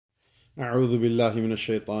أعوذ بالله من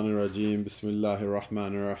الشيطان الرجيم بسم الله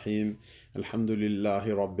الرحمن الرحيم الحمد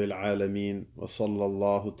لله رب العالمين وصلى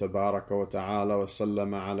الله تبارك وتعالى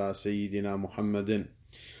وسلم على سيدنا محمد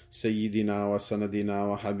سيدنا وسندنا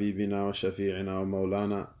وحبيبنا وشفيعنا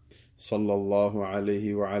ومولانا صلى الله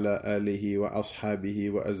عليه وعلى آله وأصحابه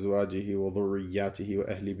وأزواجه وذرياته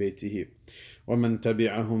وأهل بيته ومن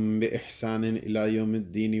تبعهم بإحسان إلى يوم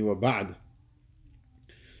الدين وبعد.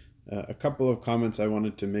 A couple of comments I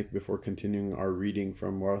wanted to make before continuing our reading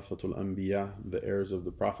from Warathatul Anbiya, the heirs of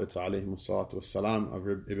the Prophets ﷺ of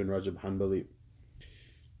Ibn Rajab Hanbali,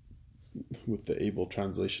 with the able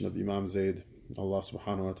translation of Imam Zayd. Allah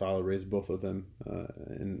subhanahu wa ta'ala raised both of them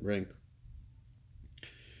in rank.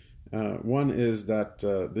 One is that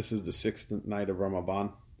this is the 6th night of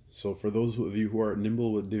Ramadān. So for those of you who are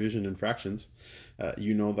nimble with division and fractions,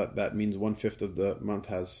 you know that means 1/5 of the month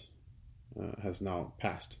has now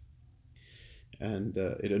passed. And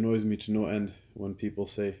it annoys me to no end when people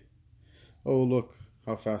say, oh, look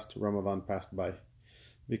how fast Ramadan passed by.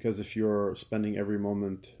 Because if you're spending every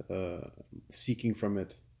moment seeking from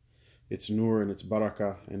it its nur and its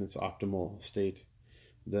barakah and its optimal state,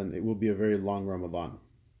 then it will be a very long Ramadan.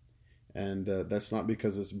 And that's not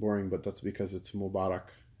because it's boring, but that's because it's mubarak.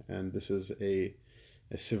 And this is a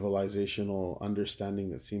civilizational understanding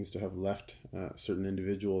that seems to have left certain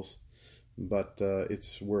individuals. But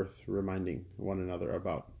it's worth reminding one another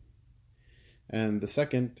about. And the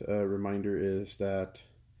second reminder is that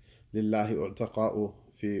لله اعتقاء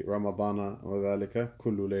في رمضان وذلك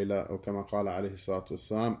كل ليلة أو كما قال عليه الصلاة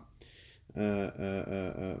والسلام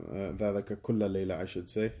ذلك كل ليلة I should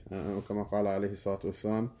say أو كما قال عليه الصلاة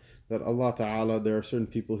والسلام, that Allah Ta'ala, there are certain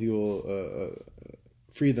people He will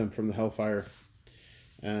free them from the hellfire,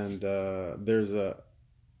 and there's a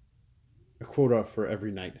quota for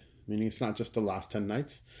every night. Meaning it's not just the last 10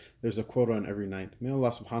 nights. There's a quota on every night. May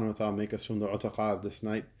Allah subhanahu wa ta'ala make us from the utaqa of this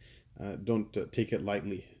night. Don't take it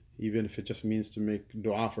lightly. Even if it just means to make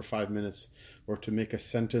dua for 5 minutes, or to make a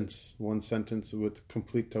sentence, one sentence with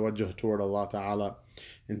complete tawajjuh toward Allah ta'ala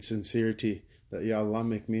in sincerity, that Ya Allah,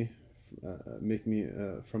 make me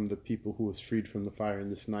from the people who was freed from the fire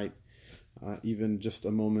in this night. Even just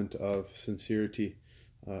a moment of sincerity,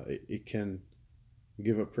 it can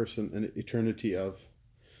give a person an eternity of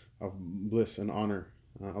bliss and honor.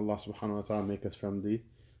 Allah subhanahu wa ta'ala make us from the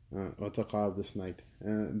utaqa of this night.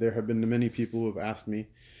 There have been many people who have asked me,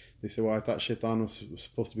 they say, well, I thought shaitan was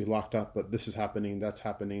supposed to be locked up, but this is happening, that's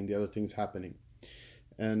happening, the other thing's happening.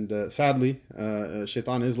 And sadly,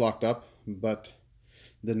 shaitan is locked up, but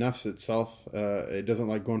the nafs itself, it doesn't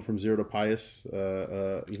like going from zero to pious,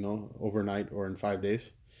 overnight or in 5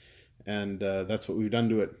 days. And that's what we've done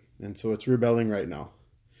to it. And so it's rebelling right now.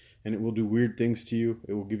 And it will do weird things to you.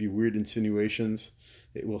 It will give you weird insinuations.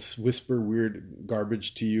 It will whisper weird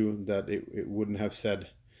garbage to you that it wouldn't have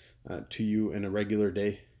said to you in a regular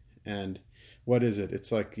day. And what is it?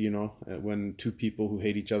 It's like, when two people who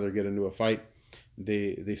hate each other get into a fight,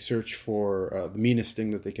 they search for the meanest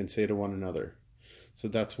thing that they can say to one another. So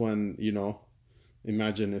that's when,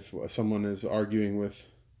 imagine if someone is arguing with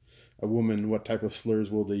a woman, what type of slurs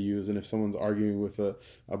will they use? And if someone's arguing with a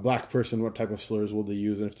black person, what type of slurs will they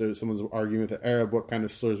use? And if someone's arguing with an Arab, what kind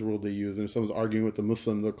of slurs will they use? And if someone's arguing with a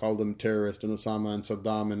Muslim, they'll call them terrorist and Osama and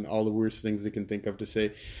Saddam and all the worst things they can think of to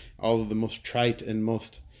say, all of the most trite and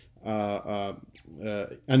most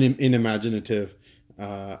unimaginative,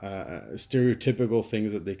 stereotypical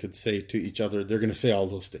things that they could say to each other. They're going to say all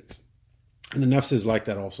those things. And the nafs is like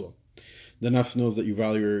that also. The nafs knows that you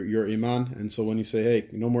value your iman, and so when you say, hey,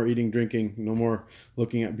 no more eating, drinking, no more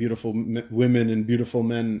looking at beautiful women and beautiful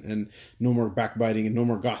men, and no more backbiting and no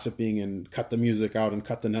more gossiping, and cut the music out and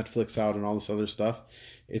cut the Netflix out and all this other stuff,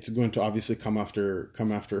 it's going to obviously come after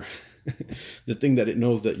the thing that it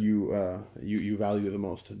knows that you value the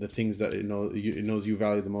most, the things that it knows you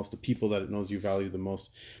value the most, the people that it knows you value the most,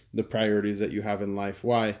 the priorities that you have in life.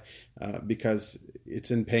 Why? Because it's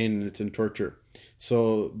in pain and it's in torture.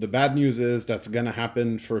 So the bad news is that's going to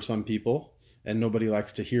happen for some people, and nobody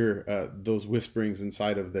likes to hear those whisperings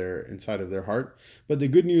inside of their heart. But the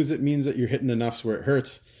good news, it means that you're hitting the nafs where it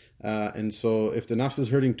hurts. And so if the nafs is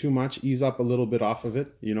hurting too much, ease up a little bit off of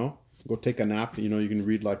it, go take a nap. You can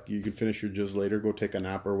read, you can finish your juz later, go take a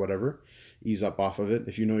nap or whatever, ease up off of it.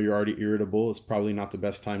 If you're already irritable, it's probably not the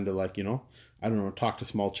best time to talk to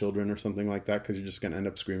small children or something like that, because you're just going to end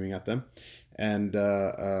up screaming at them. And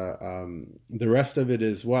the rest of it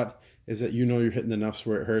is that you're hitting the nafs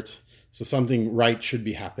where it hurts. So something right should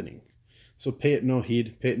be happening. So pay it no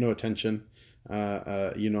heed, pay it no attention.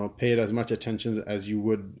 Pay it as much attention as you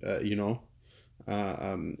would, if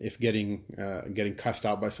getting cussed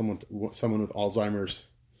out by someone with Alzheimer's,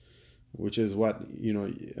 which is what,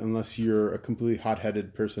 unless you're a completely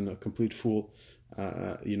hot-headed person, a complete fool,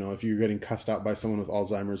 if you're getting cussed out by someone with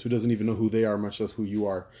Alzheimer's who doesn't even know who they are, much less who you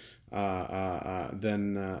are,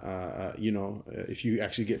 then if you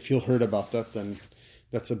actually feel hurt about that, then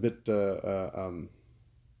that's a bit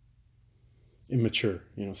immature.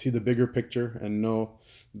 See the bigger picture and know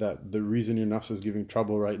that the reason your nafs is giving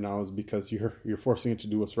trouble right now is because you're forcing it to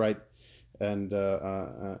do what's right. And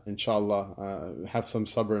inshallah, have some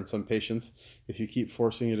sabr and some patience. If you keep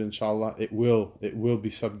forcing it, inshallah, it will be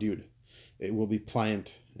subdued. It will be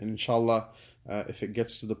pliant. And inshallah, if it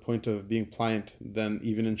gets to the point of being pliant, then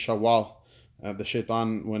even in Shawwal, the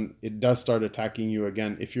shaitan, when it does start attacking you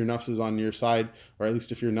again, if your nafs is on your side, or at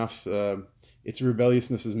least if your nafs, its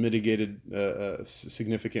rebelliousness is mitigated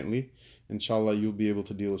significantly, inshallah, you'll be able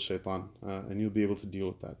to deal with shaitan, and you'll be able to deal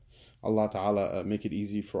with that. Allah Ta'ala make it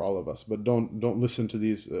easy for all of us. But don't listen to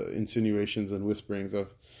these insinuations and whisperings of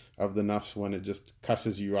the nafs when it just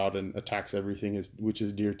cusses you out and attacks everything which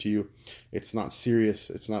is dear to you. It's not serious.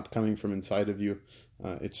 It's not coming from inside of you.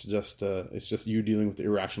 It's just you dealing with the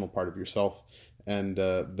irrational part of yourself. And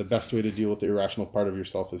the best way to deal with the irrational part of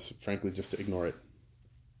yourself is, frankly, just to ignore it.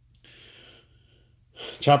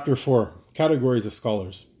 Chapter 4. Categories of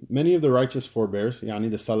scholars. Many of the righteous forebears, yani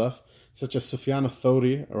the Salaf, such as Sufyan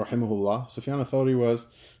al-Thawri, rahimahullah. Sufyan al-Thawri was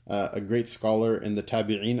a great scholar in the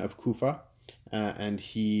Tabi'een of Kufa, and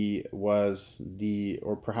he was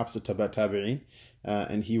or perhaps the Tabi'een,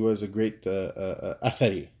 and he was a great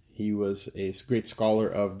Athari. He was a great scholar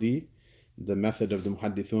of the method of the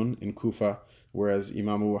Muhaddithun in Kufa, whereas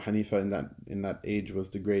Imam Abu Hanifa in that age was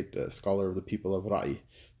the great scholar of the people of Ra'i,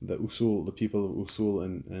 the people of Usul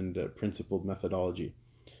and principled methodology.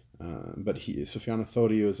 But Sufyan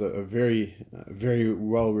al-Thawri was a very, very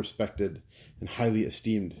well respected and highly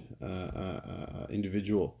esteemed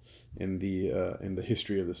individual in the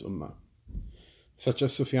history of this ummah. Such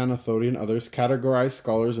as Sufyan al-Thawri and others categorize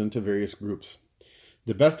scholars into various groups.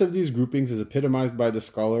 The best of these groupings is epitomized by the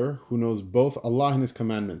scholar who knows both Allah and His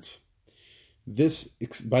commandments.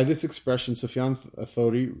 By this expression, Sufyan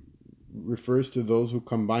al-Thawri refers to those who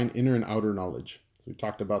combine inner and outer knowledge. We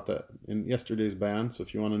talked about that in yesterday's bayan, so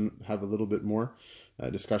if you want to have a little bit more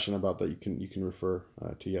discussion about that, you can refer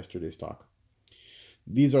to yesterday's talk.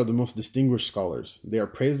 These are the most distinguished scholars. They are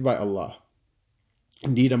praised by Allah.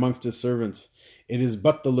 Indeed, amongst His servants, it is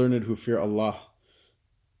but the learned who fear Allah.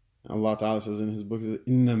 Allah Ta'ala says in His book,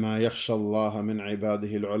 إِنَّمَا يَخْشَى اللَّهَ مِنْ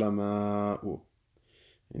عِبَادِهِ الْعُلَمَاءُ.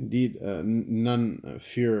 Indeed, none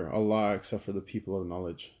fear Allah except for the people of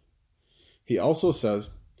knowledge. He also says,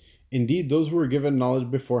 indeed, those who were given knowledge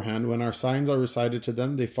beforehand, when our signs are recited to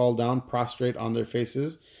them, they fall down prostrate on their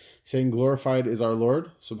faces, saying, glorified is our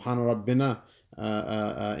Lord, Subhana Rabbina.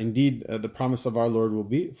 Indeed, the promise of our Lord will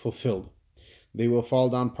be fulfilled. They will fall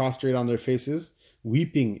down prostrate on their faces,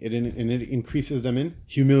 weeping, and it increases them in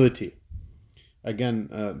humility. Again,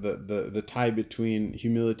 the tie between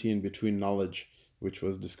humility and between knowledge, which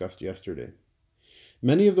was discussed yesterday.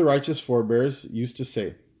 Many of the righteous forebears used to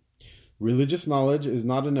say, religious knowledge is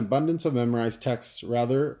not an abundance of memorized texts,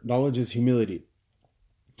 rather, knowledge is humility.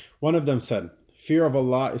 One of them said, fear of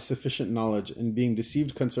Allah is sufficient knowledge, and being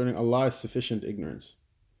deceived concerning Allah is sufficient ignorance.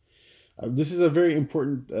 This is a very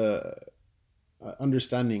important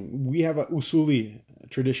understanding. We have a usuli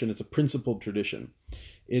tradition, it's a principled tradition.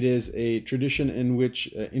 It is a tradition in which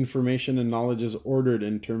information and knowledge is ordered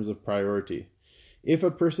in terms of priority. If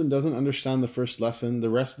a person doesn't understand the first lesson, the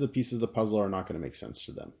rest of the pieces of the puzzle are not going to make sense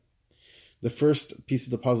to them. The first piece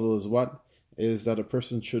of the puzzle is what? Is that a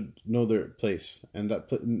person should know their place, and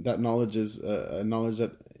that knowledge is a knowledge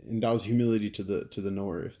that endows humility to the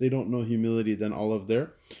knower. If they don't know humility, then all of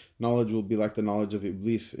their knowledge will be like the knowledge of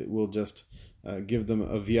Iblis. It will just give them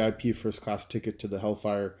a VIP first class ticket to the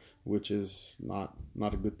hellfire, which is not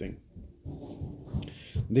a good thing.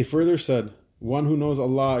 They further said, one who knows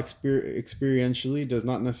Allah experientially does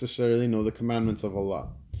not necessarily know the commandments of Allah.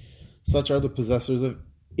 Such are the possessors of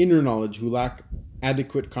inner knowledge who lack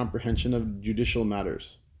adequate comprehension of judicial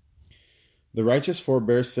matters. The righteous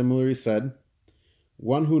forebears similarly said,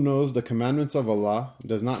 one who knows the commandments of Allah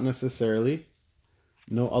does not necessarily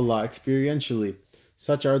know Allah experientially.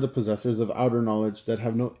 Such are the possessors of outer knowledge that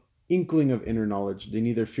have no inkling of inner knowledge. They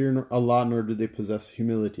neither fear Allah nor do they possess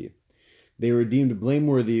humility. They were deemed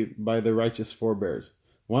blameworthy by the righteous forebears.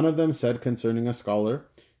 One of them said concerning a scholar,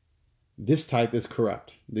 this type is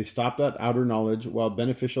corrupt. They stopped at outer knowledge while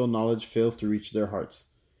beneficial knowledge fails to reach their hearts.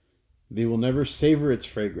 They will never savor its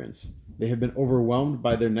fragrance. They have been overwhelmed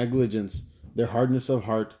by their negligence, their hardness of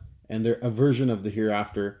heart, and their aversion of the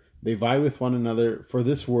hereafter. They vie with one another for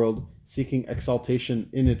this world, seeking exaltation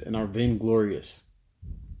in it and are vainglorious.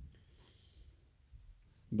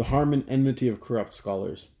 the harm and enmity of corrupt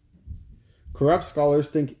scholars. Corrupt scholars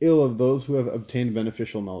think ill of those who have obtained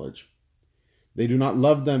beneficial knowledge. They do not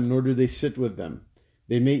love them, nor do they sit with them.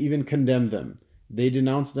 They may even condemn them. They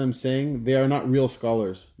denounce them, saying they are not real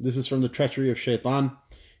scholars. This is from the treachery of Shaitan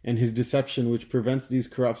and his deception, which prevents these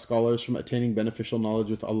corrupt scholars from attaining beneficial knowledge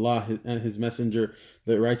with Allah and His Messenger,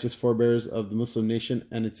 the righteous forebears of the Muslim nation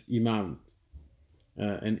and its imam.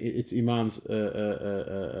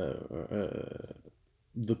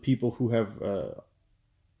 The people who have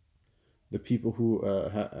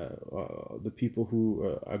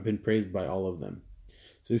have been praised by all of them.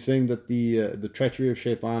 So he's saying that the treachery of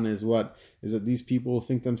Shaitan is what? Is that these people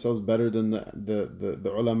think themselves better than the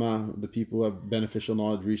ulama, the people who have beneficial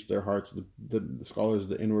knowledge reach their hearts, the scholars,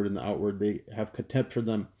 the inward and the outward. They have contempt for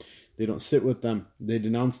them. They don't sit with them. They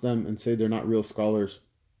denounce them and say they're not real scholars.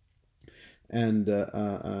 And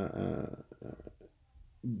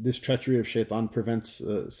this treachery of Shaitan prevents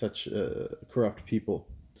such corrupt people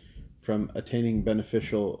from attaining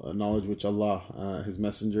beneficial knowledge which Allah, His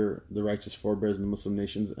Messenger, the righteous forebears in the Muslim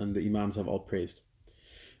nations, and the Imams have all praised.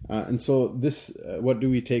 And so this, what do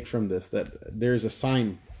we take from this? That there's a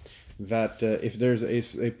sign that if there's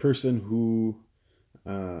a person who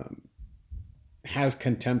has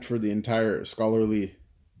contempt for the entire scholarly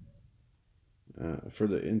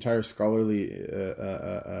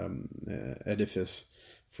edifice,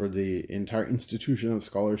 for the entire institution of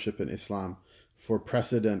scholarship in Islam, for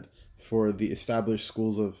precedent, for the established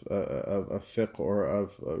schools of fiqh or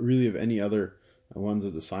of really of any other ones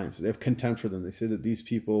of the science. They have contempt for them. They say that these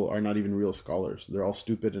people are not even real scholars. They're all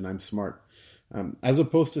stupid and I'm smart. As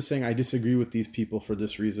opposed to saying I disagree with these people for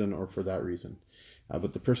this reason or for that reason.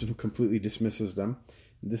 But the person who completely dismisses them,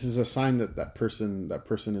 this is a sign that that person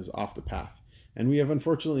is off the path. And we have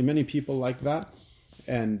unfortunately many people like that.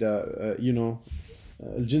 And jinsu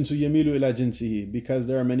yamilu ila jinsihi, because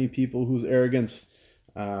there are many people whose arrogance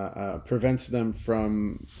prevents them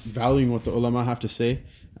from valuing what the ulama have to say.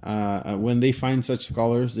 When they find such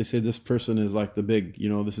scholars, they say this person is like the big,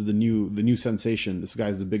 this is the new sensation. This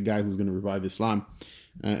guy's the big guy who's going to revive Islam.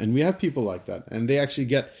 And we have people like that, and they actually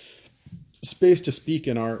get space to speak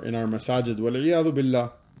in our masajid. Wal-iyadhu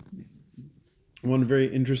billah. One very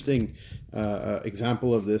interesting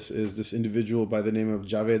example of this is this individual by the name of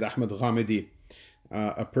Javed Ahmed Ghamidi,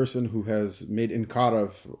 a person who has made inkar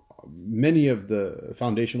of many of the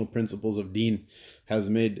foundational principles of deen,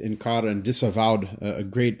 has made inkar and disavowed a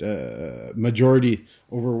great majority,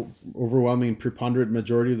 overwhelming preponderant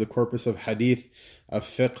majority of the corpus of hadith, of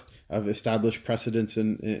fiqh, of established precedents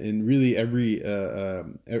in really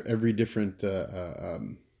every different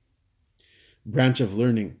branch of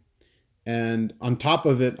learning. And on top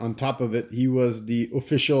of it, he was the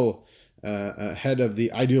official head of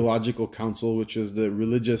the Ideological Council, which is the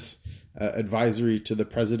religious advisory to the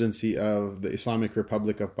presidency of the Islamic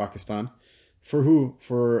Republic of Pakistan. For who?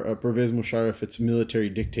 For Pervez Musharraf, its military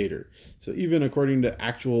dictator. So even according to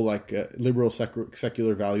actual liberal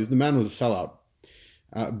secular values, the man was a sellout.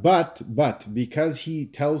 But because he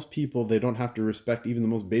tells people they don't have to respect even the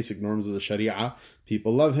most basic norms of the Sharia,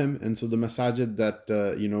 people love him. And so the masajid that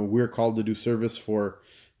we're called to do service for,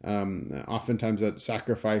 oftentimes at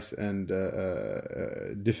sacrifice and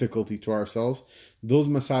difficulty to ourselves, those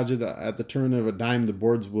masajid, at the turn of a dime, the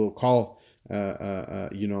boards will call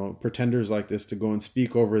pretenders like this to go and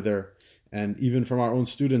speak over there. And even from our own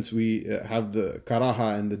students, we have the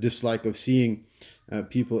karaha and the dislike of seeing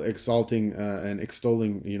people exalting and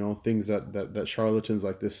extolling things that charlatans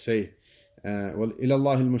like this say. Well,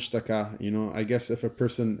 ilallahi al-mushtaka, I guess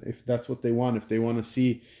if that's what they want, if they want to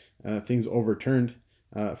see things overturned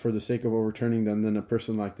for the sake of overturning them, then a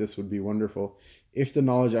person like this would be wonderful. If the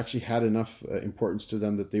knowledge actually had enough importance to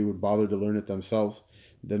them that they would bother to learn it themselves,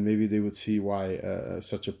 then maybe they would see why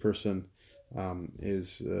such a person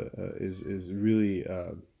is really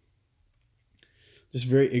just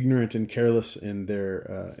very ignorant and careless in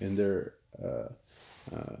their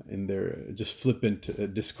just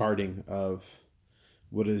flippant discarding of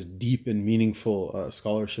what is deep and meaningful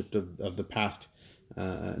scholarship of the past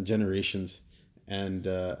generations, and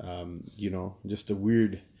just a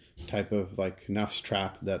weird type of nafs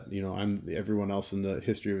trap that everyone else in the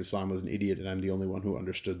history of Islam was an idiot and I'm the only one who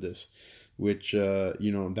understood this, which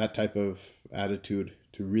that type of attitude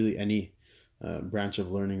to really any branch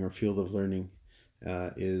of learning or field of learning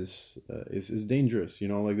is dangerous.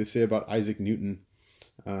 Like they say about Isaac Newton,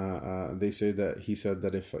 they say that he said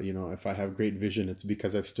that if I have great vision, it's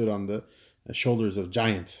because I've stood on the shoulders of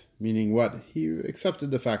giants. Meaning what? He accepted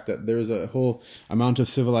the fact that there is a whole amount of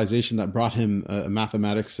civilization that brought him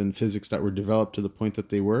mathematics and physics that were developed to the point that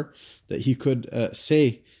they were, that he could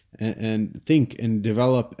say and think and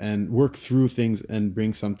develop and work through things and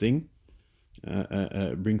bring something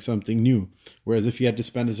new. Whereas if he had to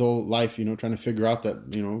spend his whole life, trying to figure out that,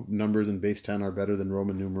 numbers in base 10 are better than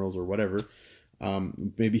Roman numerals or whatever,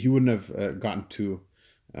 maybe he wouldn't have gotten to,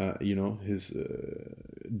 his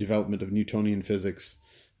development of Newtonian physics,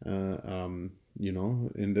 in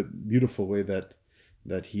the beautiful way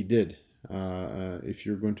that he did. If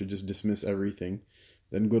you're going to just dismiss everything,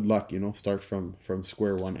 then good luck, start from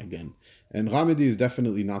square one again. And Ghamidi is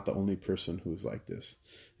definitely not the only person who's like this.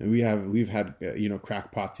 And we've had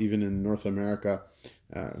crackpots even in North America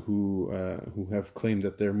who have claimed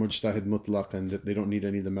that they're mujtahid mutlaq and that they don't need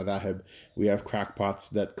any of the madhahib. We have crackpots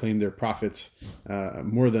that claim they're prophets,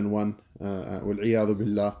 more than one, wal-iyadu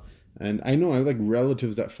billah. And I know I have like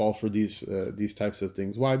relatives that fall for these types of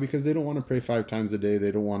things. Why? Because they don't want to pray 5 times a day.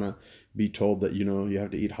 They don't want to be told that, you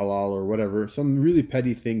have to eat halal or whatever. Some really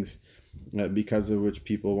petty things because of which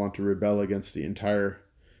people want to rebel against the entire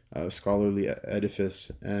scholarly edifice.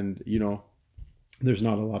 And, there's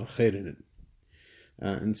not a lot of khair in it.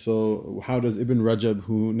 And so how does Ibn Rajab,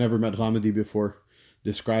 who never met Ghamidi before,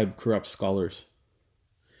 describe corrupt scholars?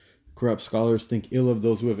 Corrupt scholars think ill of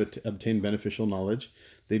those who have obtained beneficial knowledge.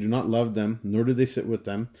 They do not love them, nor do they sit with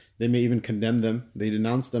them. They may even condemn them. They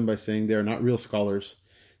denounce them by saying they are not real scholars.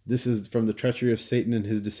 This is from the treachery of Satan and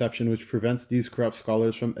his deception, which prevents these corrupt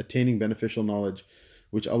scholars from attaining beneficial knowledge,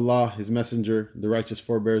 which Allah, His Messenger, the righteous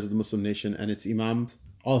forebears of the Muslim nation, and its imams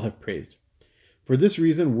all have praised. For this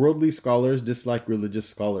reason, worldly scholars dislike religious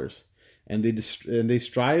scholars, and they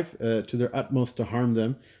strive to their utmost to harm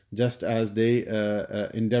them, just as they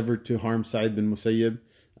endeavored to harm Sa'id bin Musayyib,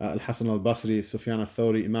 Al-Hasan al-Basri, Sufyan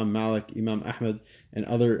al-Thawri, Imam Malik, Imam Ahmad, and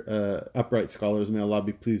other upright scholars. May Allah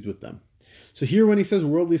be pleased with them. So here when he says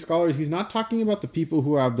worldly scholars, he's not talking about the people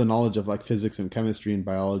who have the knowledge of like physics and chemistry and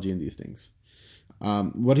biology and these things.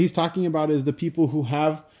 What he's talking about is the people who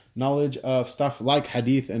have knowledge of stuff like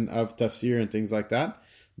hadith and of tafsir and things like that,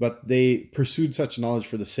 but they pursued such knowledge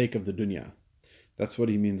for the sake of the dunya. That's what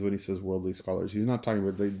he means when he says worldly scholars. He's not talking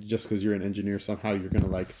about just because you're an engineer somehow you're going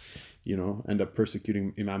to end up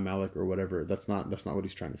persecuting Imam Malik or whatever. That's not what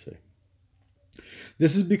he's trying to say.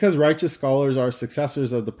 This is because righteous scholars are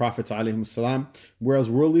successors of the Prophets ﷺ, whereas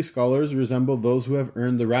worldly scholars resemble those who have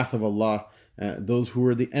earned the wrath of Allah, those who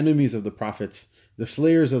were the enemies of the Prophets, the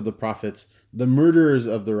slayers of the Prophets, the murderers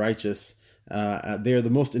of the righteous. They are the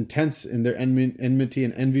most intense in their enmity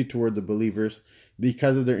and envy toward the believers.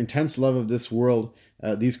 Because of their intense love of this world,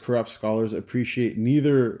 these corrupt scholars appreciate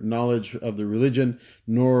neither knowledge of the religion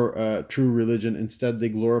nor true religion. Instead, they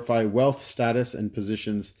glorify wealth, status, and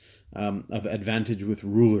positions of advantage with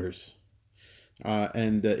rulers.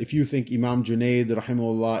 And if you think Imam Junayd,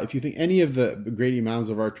 rahimahullah, if you think any of the great imams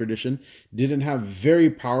of our tradition didn't have very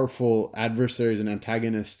powerful adversaries and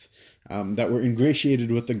antagonists that were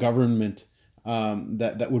ingratiated with the government,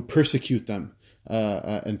 that would persecute them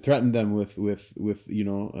and threaten them with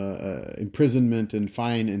imprisonment and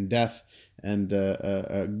fine and death and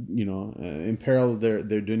imperil their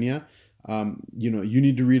dunya, you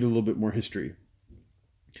need to read a little bit more history.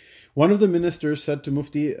 One of the ministers said to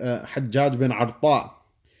Mufti Hajjaj bin Arta,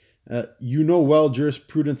 you know well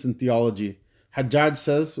jurisprudence and theology. Hajjaj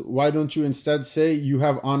says, why don't you instead say you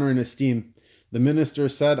have honor and esteem? The minister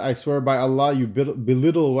said, I swear by Allah, you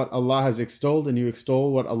belittle what Allah has extolled and you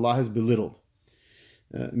extol what Allah has belittled.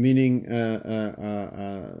 Meaning the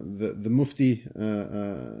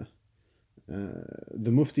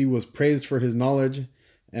Mufti was praised for his knowledge,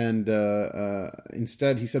 and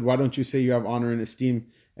instead he said, why don't you say you have honor and esteem?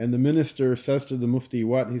 And the minister says to the Mufti,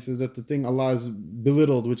 what? He says that the thing Allah has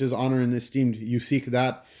belittled, which is honor and esteemed, you seek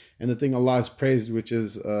that, and the thing Allah has praised, which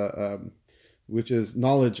is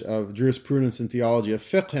knowledge of jurisprudence and theology, of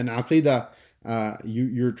fiqh and aqidah,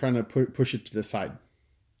 you're trying to push it to the side.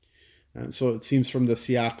 And so it seems from the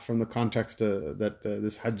siyaq, from the context, that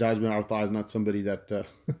this Hajjaj bin Arta is not somebody that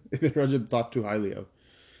Ibn Rajab thought too highly of.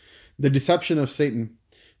 The deception of Satan.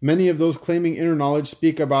 Many of those claiming inner knowledge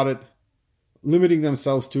speak about it, limiting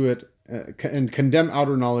themselves to it, and condemn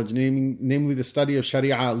outer knowledge, namely the study of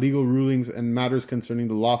Sharia, legal rulings, and matters concerning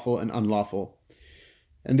the lawful and unlawful.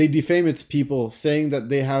 And they defame its people, saying that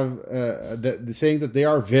they they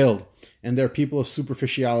are veiled and they're people of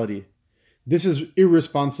superficiality. This is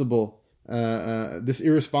irresponsible. This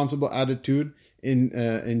irresponsible attitude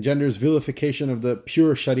engenders vilification of the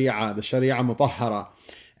pure Sharia, the Sharia mutahhara,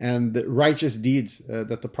 and the righteous deeds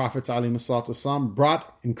that the Prophets ﷺ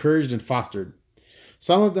brought, encouraged, and fostered.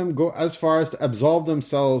 Some of them go as far as to absolve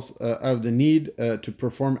themselves of the need to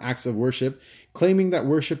perform acts of worship, claiming that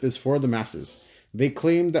worship is for the masses. They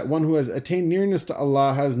claim that one who has attained nearness to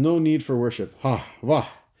Allah has no need for worship. Wah!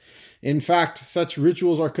 In fact, such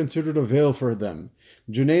rituals are considered a veil for them.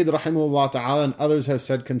 Junayd rahimahullah ta'ala and others have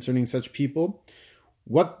said concerning such people,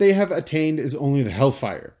 what they have attained is only the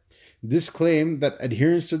hellfire. This claim that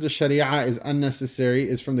adherence to the Sharia is unnecessary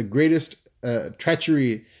is from the greatest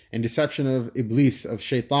treachery and deception of Iblis, of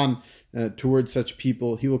Shaitan, towards such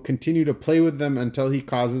people. He will continue to play with them until he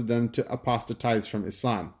causes them to apostatize from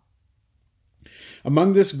Islam.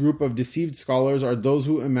 Among this group of deceived scholars are those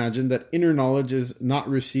who imagine that inner knowledge is not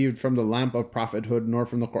received from the lamp of prophethood, nor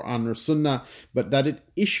from the Quran or Sunnah, but that it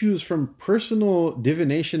issues from personal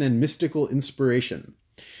divination and mystical inspiration.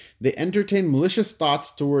 They entertain malicious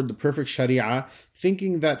thoughts toward the perfect Sharia,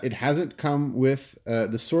 thinking that it hasn't come with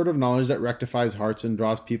the sort of knowledge that rectifies hearts and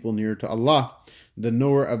draws people nearer to Allah, the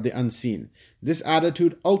knower of the unseen. This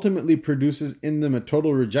attitude ultimately produces in them a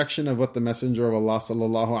total rejection of what the Messenger of Allah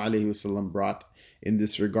ﷺ brought in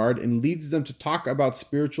this regard, and leads them to talk about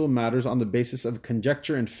spiritual matters on the basis of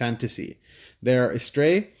conjecture and fantasy. They are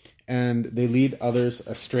astray, and they lead others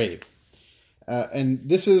astray. And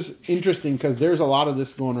this is interesting because there's a lot of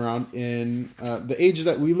this going around in the age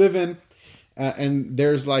that we live in. And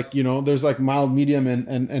there's like mild, medium,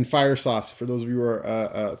 and fire sauce. For those of you who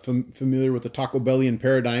are familiar with the Taco Bellian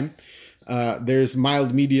paradigm, there's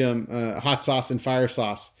mild, medium, hot sauce, and fire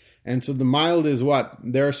sauce. And so the mild is what?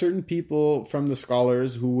 There are certain people from the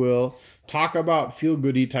scholars who will talk about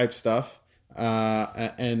feel-goody type stuff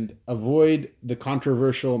and avoid the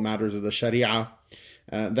controversial matters of the Sharia.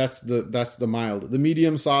 That's the mild. The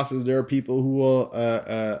medium sauce is there are people who will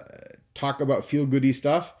talk about feel-goody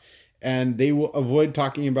stuff, and they will avoid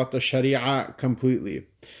talking about the Sharia completely.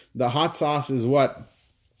 The hot sauce is what?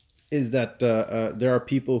 Is that there are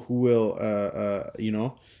people who will,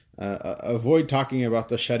 avoid talking about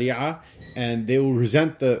the Sharia, and they will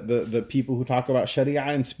resent the people who talk about Sharia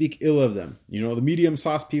and speak ill of them. The medium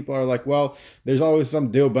sauce people are like, well, there's always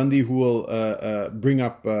some Deobandi who will bring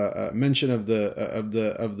up mention of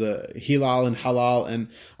the hilal and halal and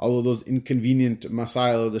all of those inconvenient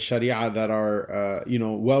masail of the Sharia that are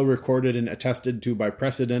well recorded and attested to by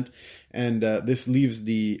precedent. And this leaves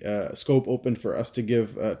the scope open for us to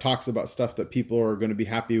give talks about stuff that people are going to be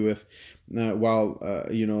happy with, while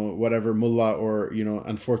whatever mullah or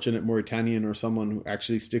unfortunate Mauritanian or someone who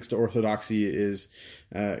actually sticks to orthodoxy is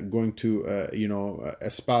going to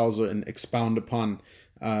espouse and expound upon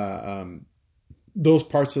those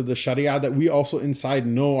parts of the Sharia that we also inside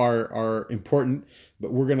know are important,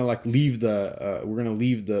 but we're gonna leave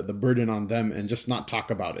the burden on them and just not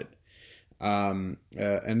talk about it. And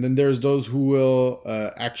then there's those who will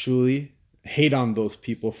actually hate on those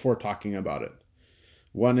people for talking about it.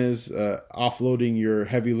 One is offloading your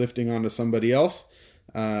heavy lifting onto somebody else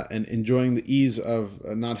and enjoying the ease of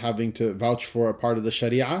not having to vouch for a part of the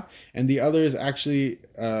Sharia. And the other is actually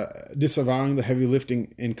disavowing the heavy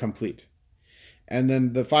lifting incomplete. And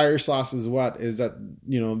then the fire sauce is what? Is that,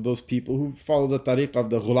 those people who follow the tariq of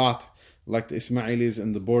the ghulat, like the Ismailis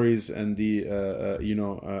and the Boris and the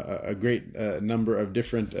a great number of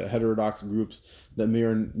different heterodox groups that may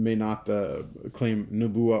or may not claim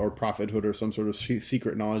nubuwah or prophethood or some sort of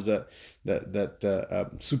secret knowledge that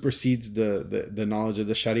supersedes the knowledge of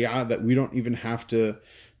the Sharia, that we don't even have to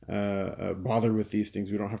bother with these things.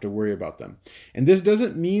 We don't have to worry about them. And this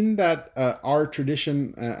doesn't mean that our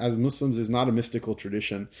tradition as Muslims is not a mystical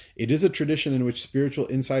tradition. It is a tradition in which spiritual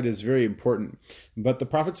insight is very important. But the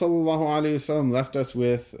Prophet ﷺ left us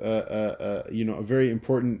with a very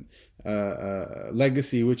important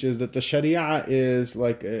legacy, which is that the Sharia is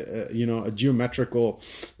like a geometrical,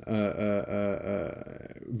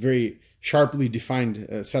 very sharply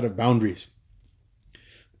defined set of boundaries.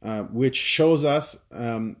 Which shows us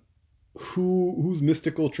whose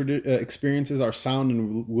mystical experiences are sound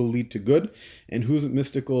and will lead to good, and whose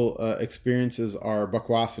mystical experiences are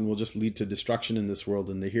bakwas and will just lead to destruction in this world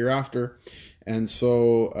and the hereafter. And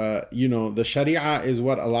so, the Sharia is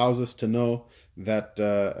what allows us to know that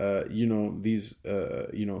these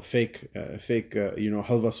fake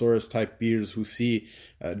Halvasaurus type beers who see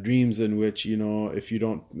dreams in which if you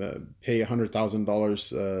don't pay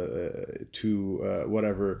 $100,000 to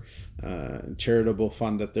whatever charitable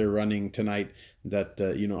fund that they're running tonight, that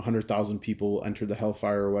 100,000 people will enter the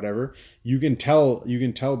hellfire or whatever. You can tell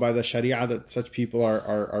by the Sharia that such people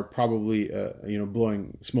are probably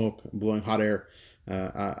blowing smoke, blowing hot air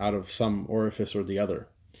out of some orifice or the other.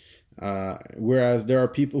 Whereas there are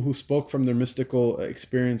people who spoke from their mystical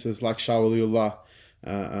experiences, like Shah Waliullah,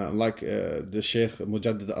 like the Sheikh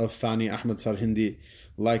Mujaddid al-Thani Ahmad Sarhindi,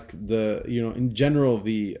 like in general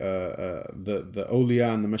the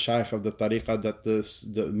awliya and the mashayikh of the tariqah that the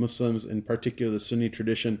Muslims, in particular the Sunni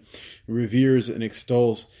tradition, reveres and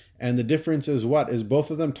extols, And the difference is what? Is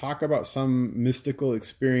both of them talk about some mystical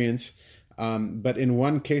experience, but in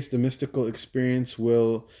one case, the mystical experience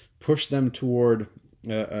will push them toward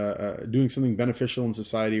doing something beneficial in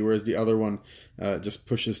society, whereas the other one just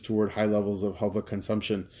pushes toward high levels of halva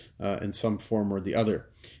consumption in some form or the other.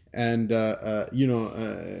 And Ibn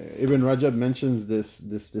Rajab mentions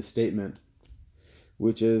this statement,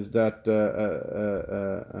 which is that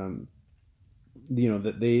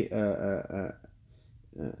that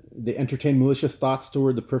they entertain malicious thoughts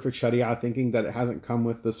toward the perfect Sharia, thinking that it hasn't come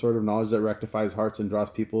with the sort of knowledge that rectifies hearts and draws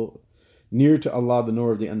people near to Allah, the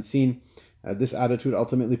knower of the unseen. This attitude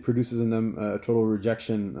ultimately produces in them a total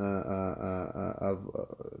rejection of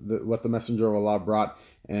what the Messenger of Allah brought,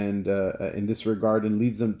 and in this regard, and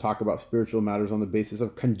leads them to talk about spiritual matters on the basis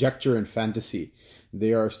of conjecture and fantasy.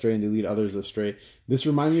 They are astray and they lead others astray. This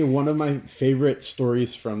reminds me of one of my favorite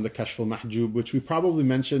stories from the Kashf al-Mahjub, which we probably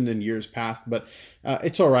mentioned in years past, but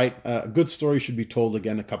it's all right. A good story should be told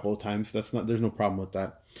again a couple of times. There's no problem with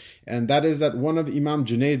that. And that is that one of Imam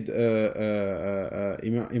Junaid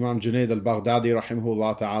al-Baghdadi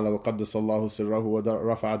rahimahullah ta'ala wa qaddasa Allahu sirrahu wa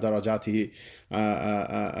rafa'a darajatihi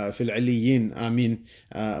fil illiyin, amin.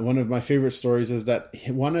 One of my favorite stories is that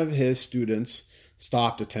one of his students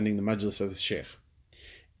stopped attending the majlis of his sheikh.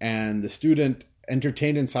 And the student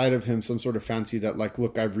entertained inside of him some sort of fancy that, like,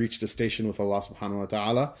 look, I've reached a station with Allah subhanahu wa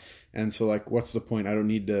ta'ala, and so, like, what's the point? I don't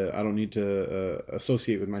need to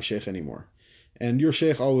associate with my sheikh anymore. And your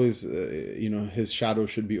sheikh always, his shadow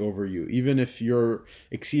should be over you. Even if you're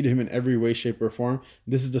exceed him in every way, shape, or form,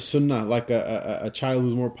 this is the sunnah. Like a child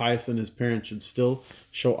who's more pious than his parents should still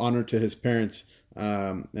show honor to his parents.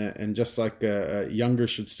 And just like younger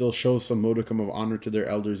should still show some modicum of honor to their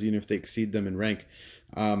elders, even if they exceed them in rank.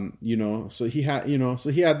 So he had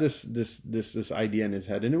this idea in his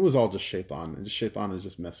head, and it was all just shaitan. And shaitan is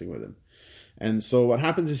just messing with him. And so what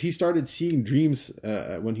happens is he started seeing dreams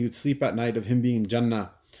when he would sleep at night of him being in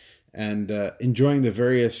Jannah and enjoying the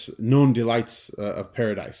various known delights of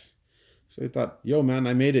paradise. So he thought, yo, man,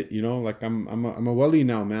 I made it. Like I'm a wali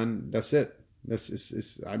now, man. That's it.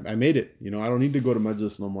 I made it. I don't need to go to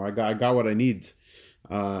Majlis no more. I got what I need.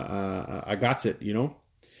 I got it.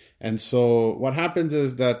 And so what happens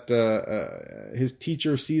is that his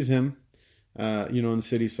teacher sees him, in the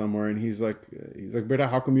city somewhere, and he's like, Beta,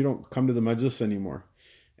 how come you don't come to the Majlis anymore?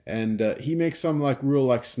 And he makes some like real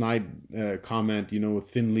like snide comment, with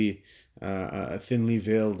thinly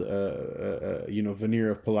veiled,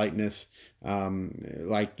 veneer of politeness. Yeah,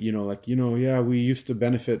 we used to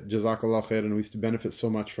benefit, Jazakallah khair, and we used to benefit so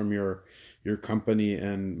much from your company,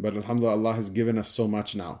 but alhamdulillah, Allah has given us so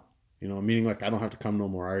much now. Meaning like I don't have to come no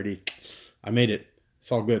more. I made it.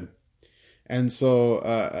 It's all good. And so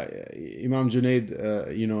Imam Junaid,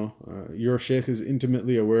 your sheikh is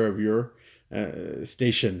intimately aware of your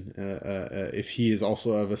station, if he is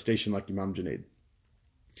also of a station like Imam Junaid.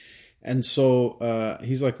 And so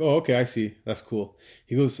he's like, oh, okay, I see. That's cool.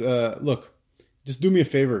 He goes, look, just do me a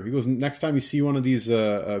favor. He goes, next time you see one of these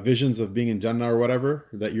visions of being in Jannah or whatever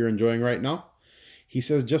that you're enjoying right now, he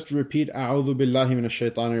says, just repeat A'udhu billahi minash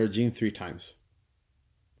shaitanir rajim 3 times.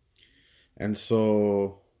 And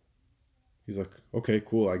so he's like, okay,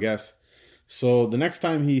 cool, I guess. So the next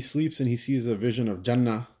time he sleeps and he sees a vision of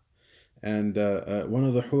Jannah, and one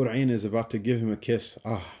of the Hur Ain is about to give him a kiss.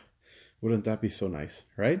 Wouldn't that be so nice,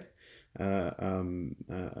 right? Just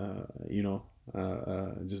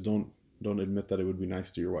don't admit that it would be nice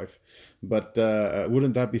to your wife. But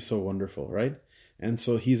wouldn't that be so wonderful, right? And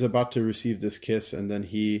so he's about to receive this kiss, and then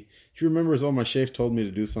he remembers, oh, my sheikh told me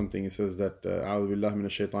to do something. He says that, A'udhu billahi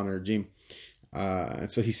minash shaitanir rajim.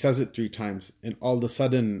 And so he says it 3 times, and all of a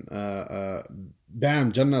sudden,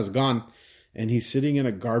 bam, Jannah's gone, and he's sitting in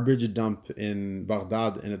a garbage dump in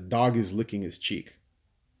Baghdad, and a dog is licking his cheek.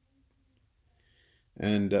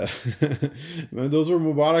 And those were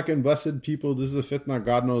Mubarak and blessed people. This is a fitna.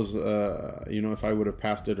 God knows, if I would have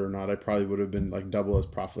passed it or not, I probably would have been like double as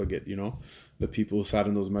profligate. The people who sat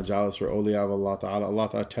in those majalis were awliya of Allah Ta'ala. Allah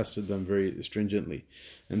Ta'ala tested them very stringently.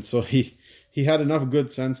 And so he had enough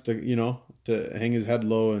good sense to hang his head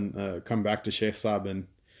low and come back to Sheikh Saab and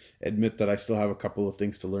admit that I still have a couple of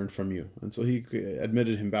things to learn from you. And so he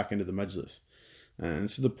admitted him back into the majlis. And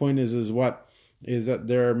so the point is that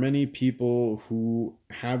there are many people who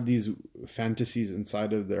have these fantasies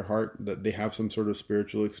inside of their heart that they have some sort of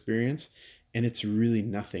spiritual experience, and it's really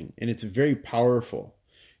nothing. And it's very powerful.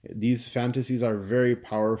 These fantasies are very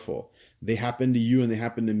powerful. they happen to you and they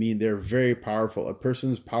happen to me. They're very powerful. A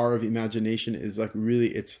person's power of imagination is like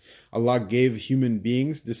really, it's Allah gave human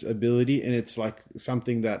beings this ability, and it's like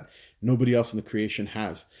something that nobody else in the creation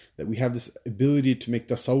has. That we have this ability to make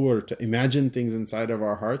tasawwur, to imagine things inside of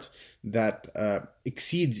our hearts that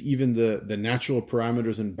exceeds even the natural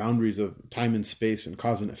parameters and boundaries of time and space and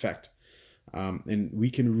cause and effect. And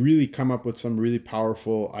we can really come up with some really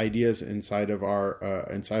powerful ideas inside of our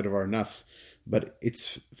nafs, but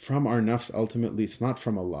it's from our nafs ultimately. It's not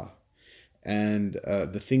from Allah. And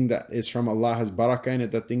the thing that is from Allah has barakah in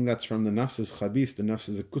it. The thing that's from the nafs is khabis. The nafs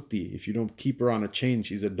is a kutti. If you don't keep her on a chain,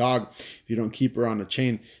 she's a dog. If you don't keep her on a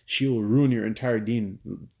chain, she will ruin your entire deen.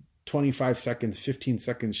 25 seconds, 15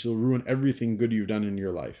 seconds, she'll ruin everything good you've done in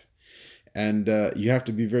your life. And you have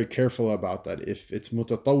to be very careful about that. If it's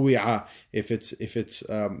mutatawwi'ah, if it's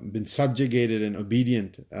been subjugated and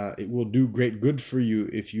obedient, it will do great good for you.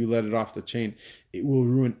 If you let it off the chain, it will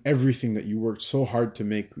ruin everything that you worked so hard to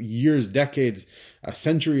make. Years, decades, a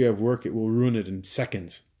century of work, it will ruin it in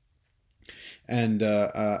seconds. And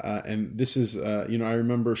this is I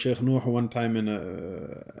remember Sheikh Nuh one time in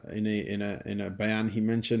a bayan, he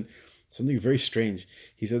mentioned something very strange.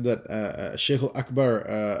 He said that Shaykh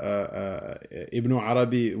al-Akbar Ibn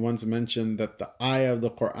Arabi once mentioned that the ayah of the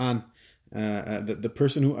Quran, that the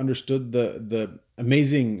person who understood the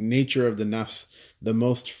amazing nature of the nafs the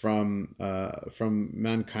most from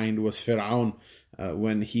mankind was Fir'aun,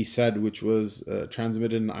 when he said, which was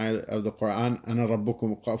transmitted in the ayah of the Quran, أَنَا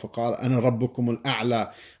رَبُّكُمُ فَقَالَ أَنَا رَبُّكُمُ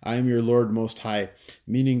الْأَعْلَى, I am your Lord Most High,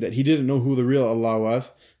 meaning that he didn't know who the real Allah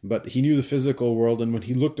was, but he knew the physical world. And when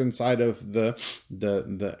he looked inside of the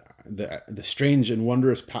strange and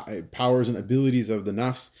wondrous powers and abilities of the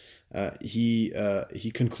nafs,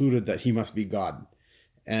 he concluded that he must be God.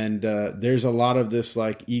 And there's a lot of this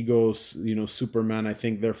like ego, Superman, I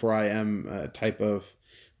think, therefore I am type of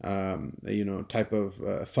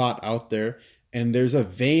thought out there. And there's a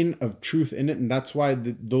vein of truth in it, and that's why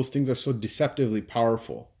those things are so deceptively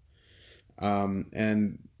powerful.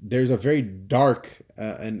 And there's a very dark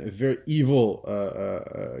and a very evil,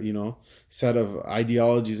 set of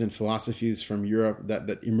ideologies and philosophies from Europe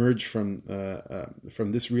that emerge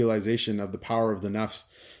from this realization of the power of the nafs.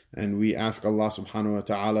 And we ask Allah subhanahu wa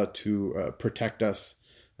ta'ala to protect us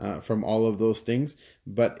from all of those things.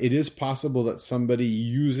 But it is possible that somebody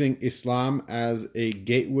using Islam as a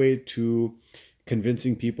gateway to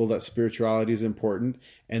convincing people that spirituality is important,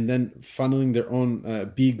 and then funneling their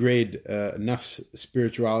own B-grade nafs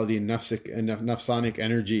spirituality and nafsanic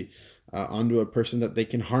energy onto a person, that they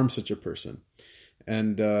can harm such a person.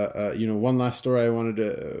 And one last story I wanted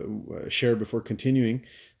to share before continuing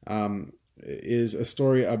is a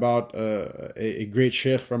story about a great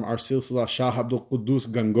sheikh from our silsila, Shah Abdul Quddus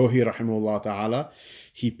Gangohi rahimahullah ta'ala.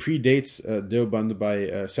 He predates Deoband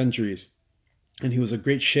by centuries, and he was a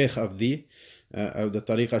great sheikh of the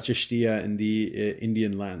Tariqa Chishtiya in the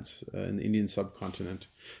Indian lands, in the Indian subcontinent.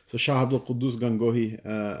 So Shah Abdul Quddus Gangohi,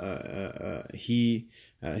 he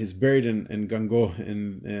is buried in Gangoh,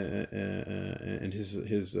 and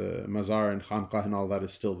his mazar and khanqah and all that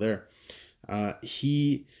is still there.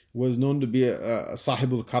 He was known to be a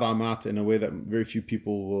sahibul karamat in a way that very few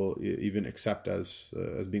people will even accept as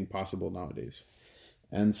being possible nowadays.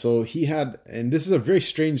 And so he had, and this is a very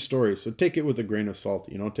strange story, so take it with a grain of salt,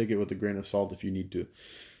 take it with a grain of salt if you need to.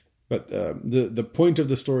 But the point of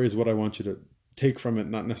the story is what I want you to take from it,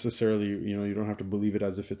 not necessarily, you don't have to believe it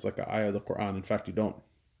as if it's like an ayah of the Quran. In fact, you don't.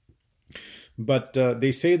 But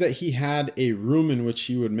they say that he had a room in which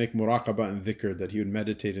he would make muraqabah and dhikr, that he would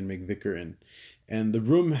meditate and make dhikr in. And the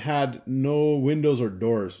room had no windows or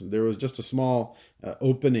doors. There was just a small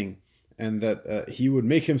opening, and that he would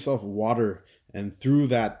make himself water, and through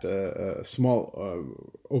that small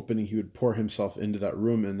opening, he would pour himself into that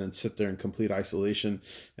room and then sit there in complete isolation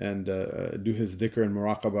and do his dhikr and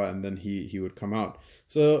muraqabah, and then he would come out.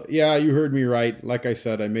 So yeah, you heard me right. Like I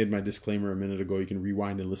said, I made my disclaimer a minute ago. You can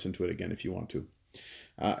rewind and listen to it again if you want to.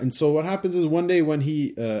 And so what happens is, one day when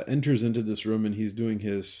he enters into this room and he's doing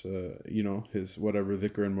his, his whatever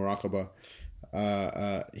dhikr and muraqabah,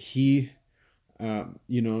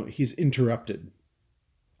 he's interrupted.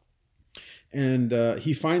 And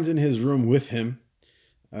he finds in his room with him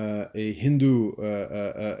a Hindu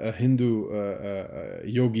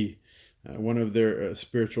yogi, one of their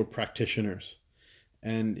spiritual practitioners.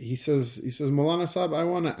 And he says, Maulana Sahib, I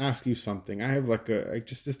want to ask you something. I have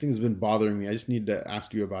this thing has been bothering me. I just need to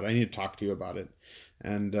ask you about it. I need to talk to you about it.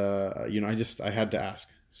 And, I had to ask.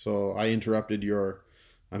 So I interrupted your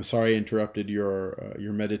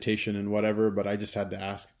meditation and whatever, but I just had to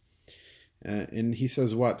ask. And he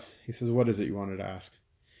says, what? He says, what is it you wanted to ask?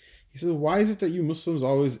 He says, why is it that you Muslims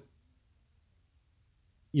always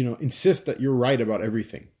insist that you're right about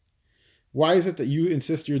everything? Why is it that you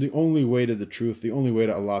insist you're the only way to the truth, the only way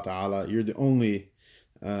to Allah Ta'ala? You're the only,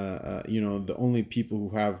 the only people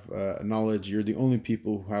who have knowledge. You're the only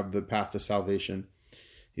people who have the path to salvation.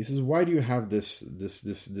 He says, why do you have this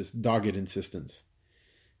dogged insistence?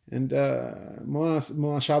 And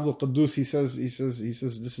Mawlana Shah Abdul Quddus, he says, this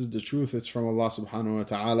is the truth. It's from Allah Subhanahu wa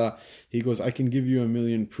Ta'ala. He goes, I can give you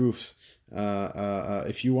 1,000,000 proofs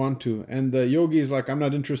if you want to. And the yogi is like, I'm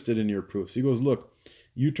not interested in your proofs. He goes, look,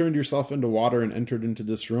 you turned yourself into water and entered into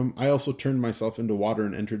this room. I also turned myself into water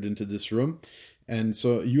and entered into this room. And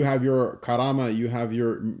so you have your karama, you have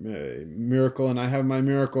your miracle, and I have my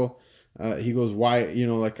miracle. He goes, why?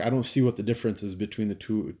 I don't see what the difference is between the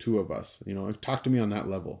two of us. Talk to me on that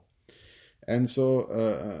level. And so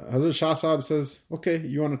Hazrat Shah Sahib says, okay,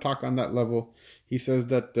 you want to talk on that level? He says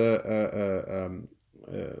that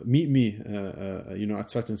meet me,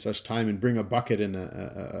 at such and such time, and bring a bucket and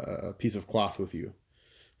a piece of cloth with you.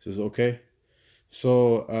 He says, okay.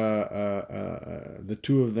 So the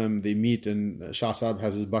two of them, they meet, and Shah Sahib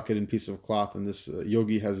has his bucket and piece of cloth, and this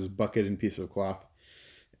yogi has his bucket and piece of cloth.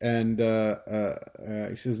 And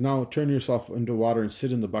he says, now turn yourself into water and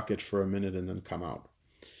sit in the bucket for a minute and then come out.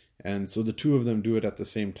 And so the two of them do it at the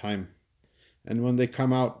same time. And when they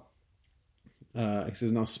come out, he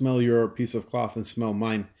says, now smell your piece of cloth and smell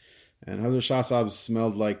mine. And Hazrat Shah Sahib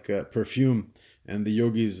smelled like perfume, and the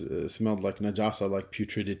yogis smelled like najasa, like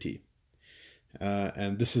putridity.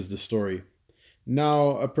 And this is the story.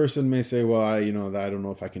 Now, a person may say, well, I don't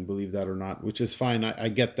know if I can believe that or not, which is fine. I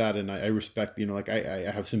get that, and I respect,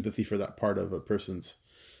 I have sympathy for that part of a person's,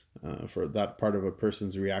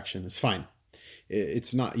 reaction. It's fine.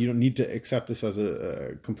 It's not, you don't need to accept this as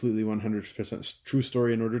a completely 100% true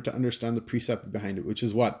story in order to understand the precept behind it, which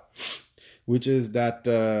is what? Which is that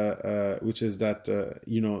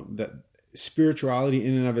spirituality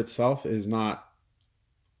in and of itself is not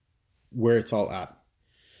where it's all at.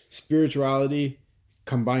 Spirituality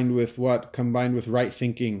combined with what? Combined with right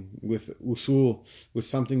thinking, with usul, with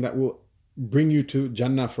something that will bring you to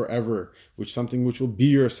Jannah forever, something which will be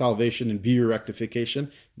your salvation and be your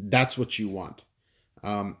rectification. That's what you want.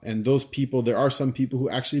 And those people, there are some people who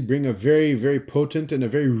actually bring a very, very potent and a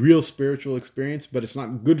very real spiritual experience, but it's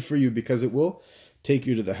not good for you because it will take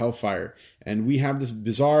you to the hellfire. And we have this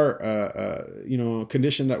bizarre,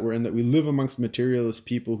 condition that we're in, that we live amongst materialist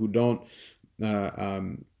people who don't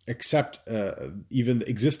accept even the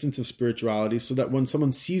existence of spirituality, so that when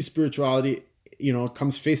someone sees spirituality,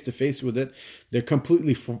 comes face to face with it, they're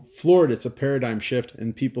completely floored. It's a paradigm shift,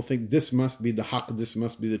 and people think this must be the haqq, this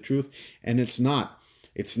must be the truth, and it's not.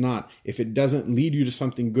 It's not. If it doesn't lead you to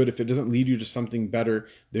something good, if it doesn't lead you to something better,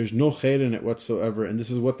 there's no khair in it whatsoever. And this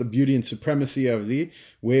is what the beauty and supremacy of the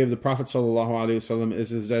way of the Prophet ﷺ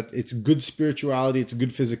is that it's good spirituality, it's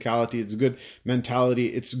good physicality, it's good mentality,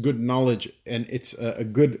 it's good knowledge, and it's a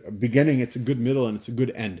good beginning, it's a good middle, and it's a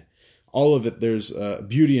good end. All of it, there's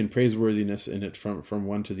beauty and praiseworthiness in it from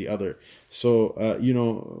one to the other. So,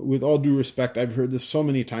 with all due respect, I've heard this so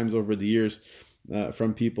many times over the years,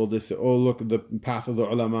 from people. They say, oh, look, the path of the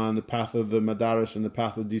ulama and the path of the madaris and the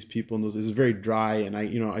path of these people and those is very dry, and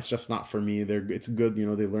it's just not for me. It's good,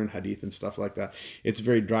 they learn hadith and stuff like that. It's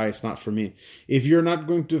very dry, it's not for me. If you're not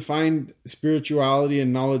going to find spirituality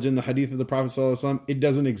and knowledge in the hadith of the Prophet ﷺ, it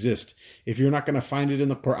doesn't exist. If you're not going to find it in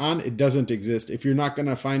the Quran, it doesn't exist. If you're not going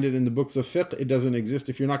to find it in the books of fiqh, it doesn't exist.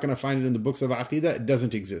 If you're not going to find it in the books of aqidah, it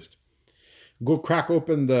doesn't exist. Go crack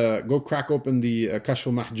open the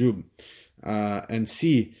Kashf Mahjub. And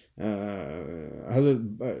see Shah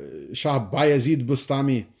Bayazid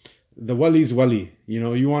Bustami, the wali's wali.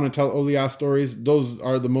 You want to tell awliya stories, those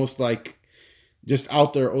are the most just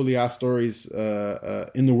out there awliya stories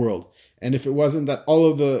in the world. And if it wasn't that all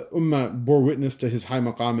of the ummah bore witness to his high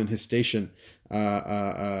maqam and his station,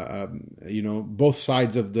 both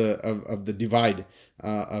sides of the divide,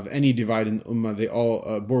 of any divide in the ummah, they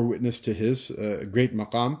all bore witness to his great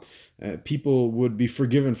maqam. People would be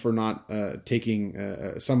forgiven for not taking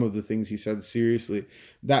some of the things he said seriously.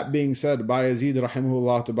 That being said, Bayazid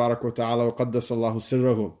rahimahullah tabarak wa ta'ala wa qaddasallahu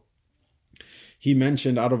sirrahu, he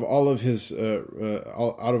mentioned out of all of his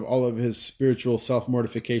spiritual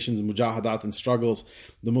self-mortifications, mujahadat and struggles,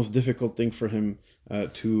 the most difficult thing for him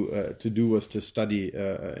to do was to study,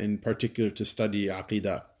 in particular to study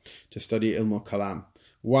aqidah, to study ilm al-kalam.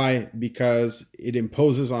 Why? Because it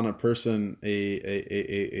imposes on a person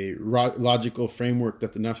a logical framework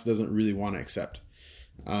that the nafs doesn't really want to accept.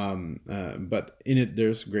 But in it,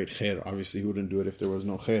 there's great khair. Obviously, he wouldn't do it if there was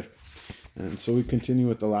no khair. And so we continue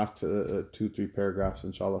with the last 2-3 paragraphs,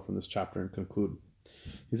 inshallah, from this chapter and conclude.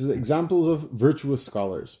 He says, examples of virtuous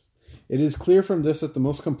scholars. It is clear from this that the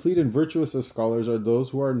most complete and virtuous of scholars are those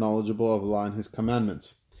who are knowledgeable of Allah and His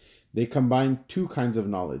commandments. They combine two kinds of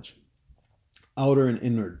knowledge, outer and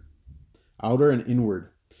inward,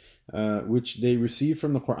 which they receive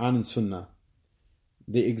from the Quran and Sunnah.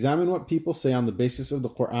 They examine what people say on the basis of the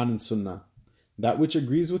Quran and Sunnah. That which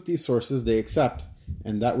agrees with these sources they accept,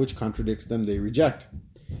 and that which contradicts them they reject.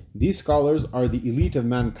 These scholars are the elite of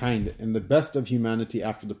mankind and the best of humanity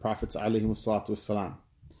after the Prophets ﷺ.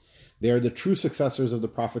 They are the true successors of the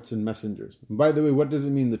prophets and messengers. And by the way, what does it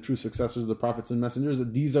mean, the true successors of the prophets and messengers?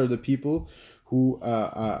 That these are the people who,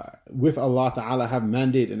 with Allah Ta'ala, have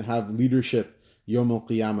mandate and have leadership Yawm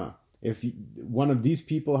al-Qiyamah. If one of these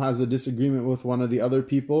people has a disagreement with one of the other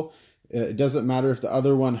people, it doesn't matter if the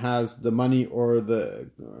other one has the money or the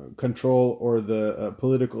control or the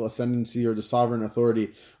political ascendancy or the sovereign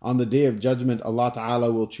authority. On the Day of Judgment, Allah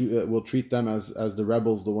Ta'ala will treat them as the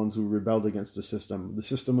rebels, the ones who rebelled against the system. The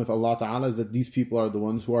system with Allah Ta'ala is that these people are the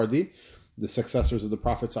ones who are the successors of the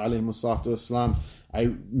Prophets ﷺ. I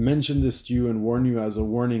mention this to you and warn you as a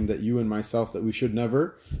warning that you and myself, that we should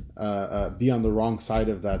never be on the wrong side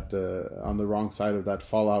of that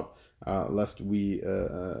fallout. Lest we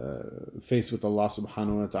face with Allah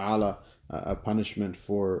subhanahu wa ta'ala a punishment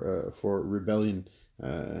for rebellion.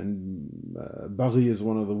 And baghi is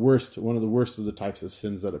one of the worst of the types of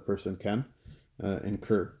sins that a person can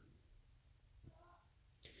incur.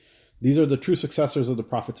 These are the true successors of the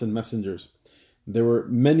prophets and messengers. There were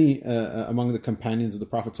many among the companions of the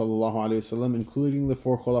Prophet sallallahu alaihi wasallam, including the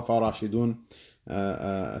four Khulafa Rashidun,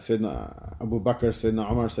 Sayyidina Abu Bakr, Sayyidina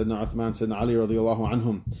Umar, Sayyidina Uthman, Sayyidina Ali radiyallahu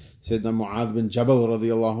anhum, Sayyidina Mu'adh bin Jabal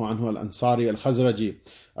radiyallahu anhu, al-Ansari al-Khazraji,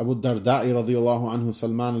 Abu Darda'i radiyallahu anhu,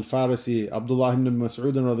 Salman al-Farisi, Abdullah ibn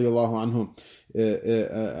Mas'ud radiyallahu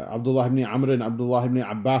anhu, Abdullah ibn Amr, Abdullah ibn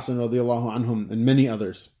Abbas radiyallahu anhum, and many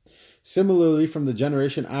others. Similarly, from the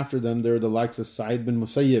generation after them, there are the likes of Sa'id bin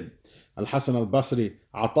Musayyib, Al-Hasan al-Basri,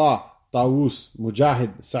 Ata, Tawus,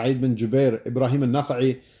 Mujahid, Sa'id bin Jubair, Ibrahim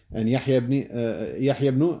al-Nakha'i, and Yahya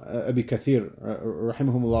ibn Abi Kathir,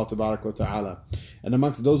 rahimahumullah tabarak wa ta'ala. And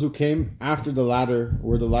amongst those who came after the latter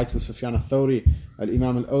were the likes of Sufyan al-Thawri,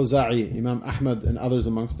 al-Imam al-Awza'i, Imam Ahmad, and others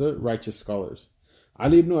amongst the righteous scholars.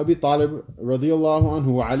 Ali ibn Abi Talib radiyallahu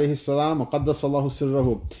anhu wa alayhi salam wa qaddasallahu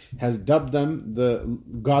sirrahu has dubbed them the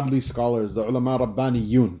godly scholars, the ulama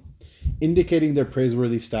rabbaniyun, indicating their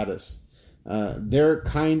praiseworthy status. Their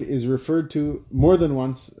kind is referred to more than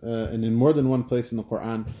once and in more than one place in the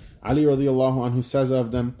Quran. Ali radiyallahu anhu says of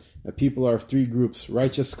them that people are of three groups: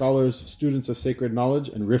 righteous scholars, students of sacred knowledge,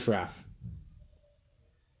 and riffraff.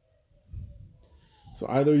 So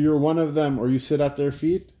either you're one of them or you sit at their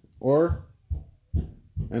feet,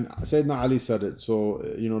 and Sayyidina Ali said it, so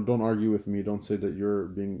don't argue with me, don't say that you're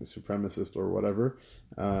being supremacist or whatever.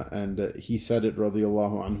 And he said it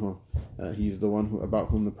radiyallahu anhu. He's the one about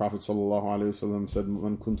whom the Prophet sallallahu alaihi wasallam said,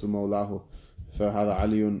 "Man kuntu mawlahu, فهذا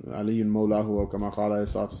علي مولاه," or كما قال عليه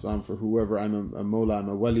الصلاة والسلام, for whoever I'm a mawla, I'm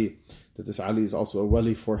a wali, that this Ali is also a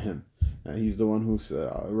wali for him. He's the one who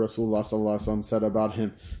Rasulullah sallallahu alaihi wasallam said about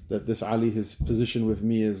him that this Ali, his position with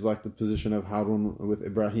me is like the position of Harun with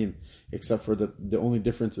Ibrahim, except for that the only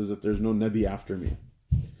difference is that there's no Nabi after me.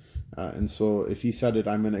 And so if he said it,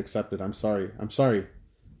 I'm going to accept it. I'm sorry.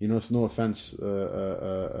 It's no offense,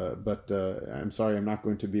 but I'm sorry, I'm not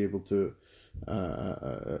going to be able to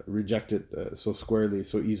reject it so squarely,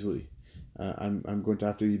 so easily. I'm going to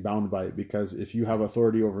have to be bound by it, because if you have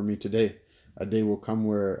authority over me today, a day will come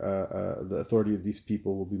where the authority of these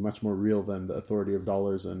people will be much more real than the authority of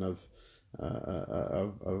dollars and of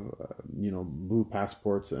blue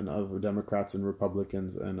passports and of Democrats and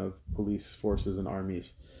Republicans and of police forces and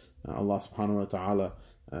armies. Allah subhanahu wa ta'ala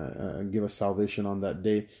give us salvation on that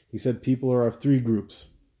day. He said people are of three groups: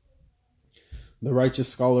 the righteous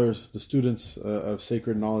scholars, the students of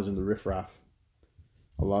sacred knowledge, and the riffraff.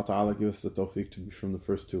 Allah ta'ala give us the tawfiq to be from the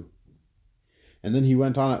first two. And then he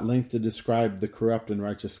went on at length to describe the corrupt and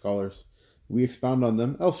righteous scholars. We expound on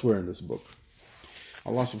them elsewhere in this book.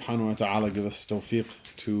 Allah subhanahu wa ta'ala give us tawfiq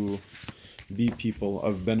to be people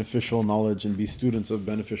of beneficial knowledge and be students of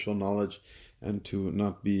beneficial knowledge, and to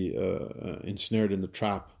not be ensnared in the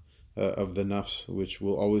trap of the nafs, which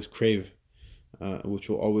will always crave that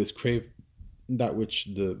which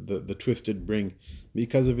the twisted bring,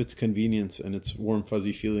 because of its convenience and its warm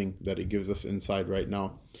fuzzy feeling that it gives us inside right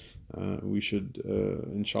now. We should,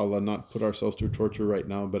 inshallah, not put ourselves through torture right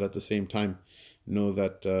now, but at the same time know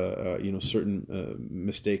that certain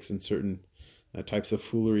mistakes and certain types of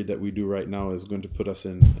foolery that we do right now is going to put us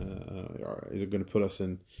in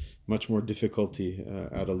much more difficulty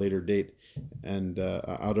at a later date. And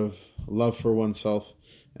out of love for oneself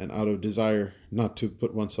and out of desire not to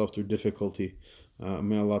put oneself through difficulty,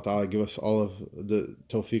 may Allah Ta'ala give us all of the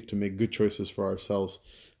tawfiq to make good choices for ourselves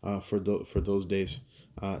for those days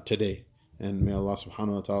today. And may Allah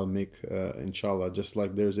subhanahu wa ta'ala make, inshallah, just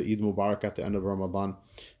like there's a Eid Mubarak at the end of Ramadan,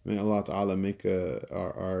 may Allah ta'ala make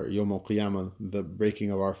our Yawm al-Qiyamah, the breaking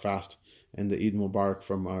of our fast, and the Eid Mubarak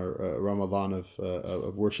from our Ramadan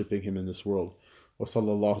of worshipping Him in this world. وصلى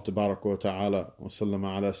الله تبارك وتعالى وسلم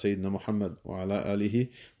على سيدنا محمد وعلى آله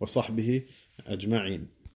وصحبه أجمعين.